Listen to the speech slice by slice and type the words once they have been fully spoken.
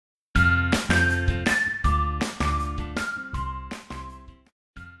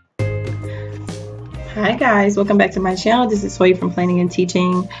Hi guys, welcome back to my channel. This is Soy from Planning and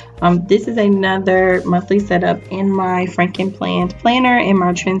Teaching. This is another monthly setup in my Franken Planned Planner in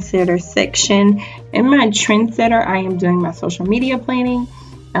my Trendsetter section. In my Trendsetter, I am doing my social media planning.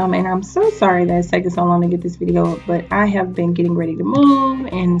 And I'm so sorry that it's taking so long to get this video up, but I have been getting ready to move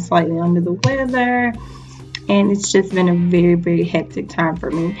and slightly under the weather. And it's just been a very, very hectic time for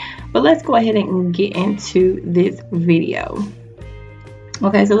me. But let's go ahead and get into this video.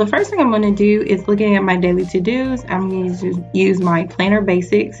 Okay, so the first thing I'm going to do is looking at my daily to-dos. I'm going to use my Planner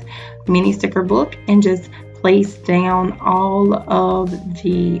Basics mini sticker book and just place down all of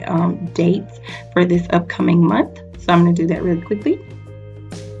the dates for this upcoming month. So I'm going to do that really quickly.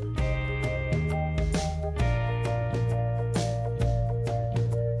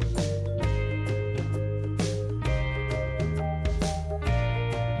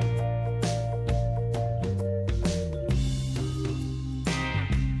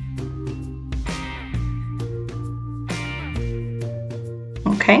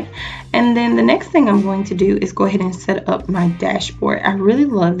 Okay, and then the next thing I'm going to do is go ahead and set up my dashboard. I really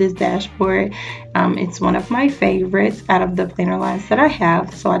love this dashboard. It's one of my favorites out of the planner lines that I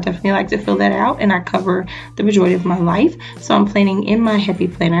have, so I definitely like to fill that out, and I cover the majority of my life. So I'm planning in my Happy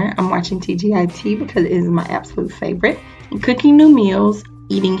Planner. I'm watching TGIT because it is my absolute favorite. I'm cooking new meals,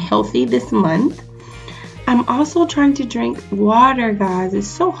 eating healthy this month. I'm also trying to drink water, guys. It's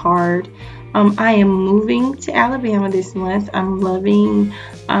so hard. I am moving to Alabama this month. I'm loving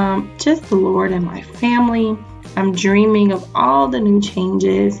just the Lord and my family. I'm dreaming of all the new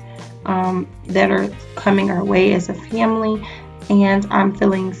changes that are coming our way as a family. And I'm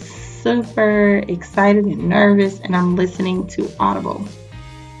feeling super excited and nervous, and I'm listening to Audible.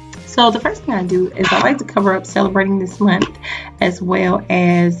 So the first thing I do is I like to cover up celebrating this month as well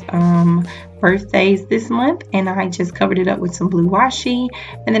as birthdays this month, and I just covered it up with some blue washi,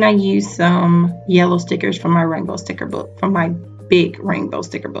 and then I used some yellow stickers from my rainbow sticker book, from my big rainbow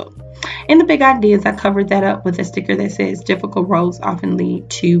sticker book. And the big idea is I covered that up with a sticker that says difficult roads often lead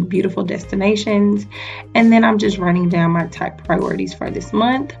to beautiful destinations, and then I'm just writing down my top priorities for this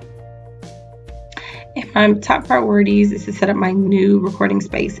month. And my top priorities is to set up my new recording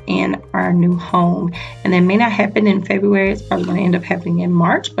space in our new home. And that may not happen in February. It's probably going to end up happening in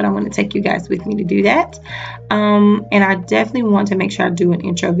March, but I'm going to take you guys with me to do that. And I definitely want to make sure I do an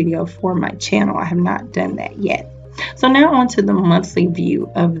intro video for my channel. I have not done that yet. So now on to the monthly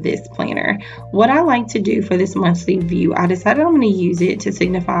view of this planner. What I like to do for this monthly view, I decided I'm going to use it to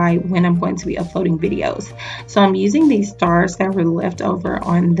signify when I'm going to be uploading videos. So I'm using these stars that were left over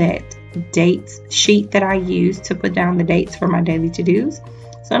on that dates sheet that I used to put down the dates for my daily to-dos.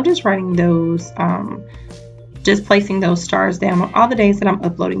 So I'm just writing those, just placing those stars down on all the days that I'm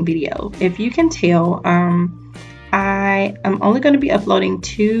uploading video. If you can tell, I am only going to be uploading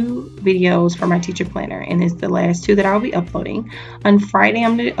 2 videos for my teacher planner, and it's the last 2 that I'll be uploading. On Friday,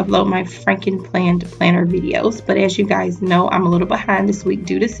 I'm going to upload my Franken Planned Planner videos, but as you guys know, I'm a little behind this week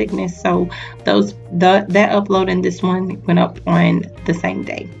due to sickness, so that upload and this one went up on the same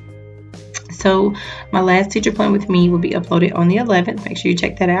day. So my last teacher plan with me will be uploaded on the 11th. Make sure you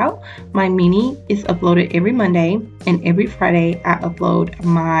check that out. My mini is uploaded every Monday, and every Friday I upload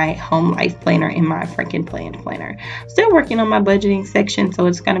my home life planner in my Franken Planned Planner. Still working on my budgeting section, so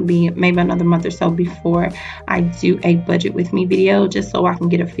it's going to be maybe another month or so before I do a budget with me video, just so I can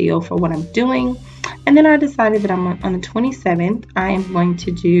get a feel for what I'm doing. And then I decided that on the 27th, I am going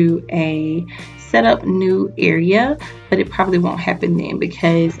to do a set up new area, but it probably won't happen then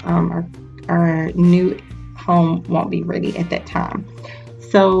because our new home won't be ready at that time.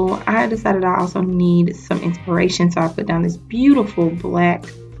 So I decided I also need some inspiration, so I put down this beautiful black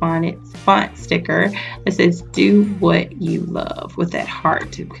font sticker that says do what you love with that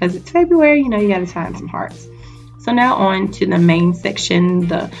heart, because it's February, you know, you gotta time some hearts. So now on to the main section,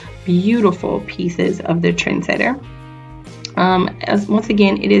 the beautiful pieces of the Trendsetter. Once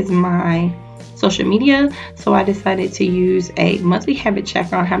again, it is my social media, so I decided to use a monthly habit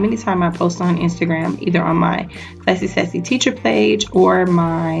checker on how many times I post on Instagram, either on my Classy Sassy Teacher page or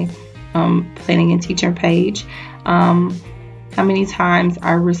my Planning and Teacher page. How many times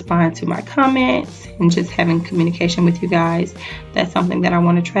I respond to my comments and just having communication with you guys. That's something that I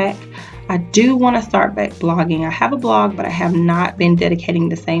want to track. I do want to start back blogging. I have a blog, but I have not been dedicating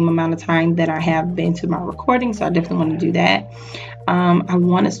the same amount of time that I have been to my recording, so I definitely want to do that. I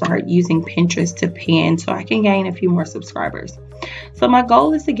want to start using Pinterest to pin so I can gain a few more subscribers. So my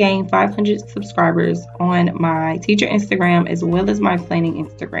goal is to gain 500 subscribers on my teacher Instagram as well as my planning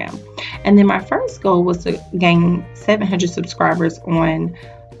Instagram. And then my first goal was to gain 700 subscribers on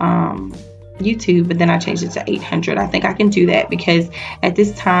YouTube, but then I changed it to 800. I think I can do that because at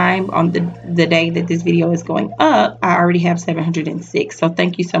this time on the day that this video is going up, I already have 706. So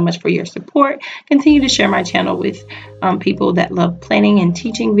thank you so much for your support. Continue to share my channel with people that love planning and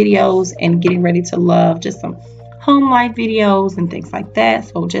teaching videos and getting ready to love just some home life videos and things like that.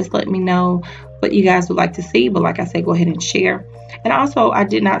 So just let me know what you guys would like to see. But like I said, go ahead and share. And also, I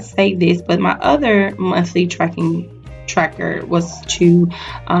did not say this, but my other monthly tracker was to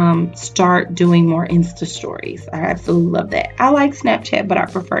start doing more Insta stories. I absolutely love that. I like Snapchat, but I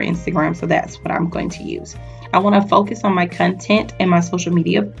prefer Instagram, so that's what I'm going to use. I want to focus on my content and my social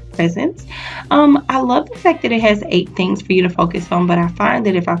media presence. I love the fact that it has 8 things for you to focus on, but I find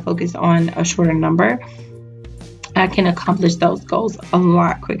that if I focus on a shorter number, I can accomplish those goals a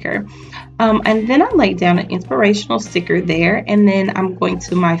lot quicker. And then I laid down an inspirational sticker there, and then I'm going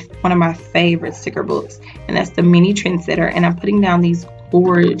to one of my favorite sticker books, and that's the Mini Trendsetter, and I'm putting down these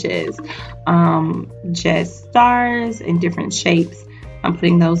gorgeous just stars in different shapes. I'm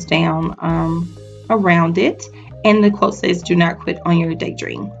putting those down around it, and the quote says, "Do not quit on your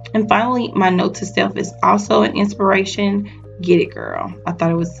daydream." And finally, my note to self is also an inspiration. Get it, girl. I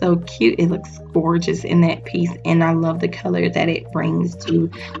thought it was so cute. It looks gorgeous in that piece, and I love the color that it brings to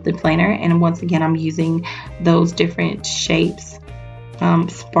the planner. And once again, I'm using those different shapes,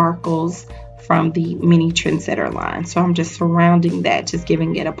 sparkles from the Mini Trendsetter line. So I'm just surrounding that, just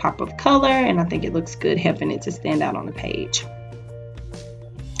giving it a pop of color, and I think it looks good, helping it to stand out on the page.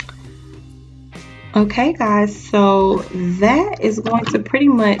 Okay guys, so that is going to pretty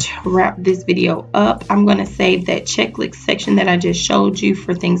much wrap this video up. I'm going to save that checklist section that I just showed you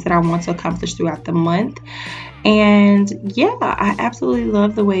for things that I want to accomplish throughout the month. And yeah, I absolutely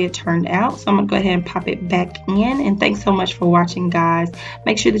love the way it turned out. So I'm going to go ahead and pop it back in. And thanks so much for watching, guys.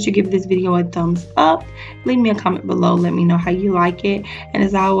 Make sure that you give this video a thumbs up. Leave me a comment below. Let me know how you like it. And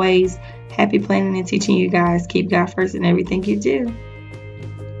as always, happy planning and teaching you guys. Keep God first in everything you do.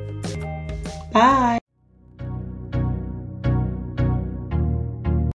 Bye.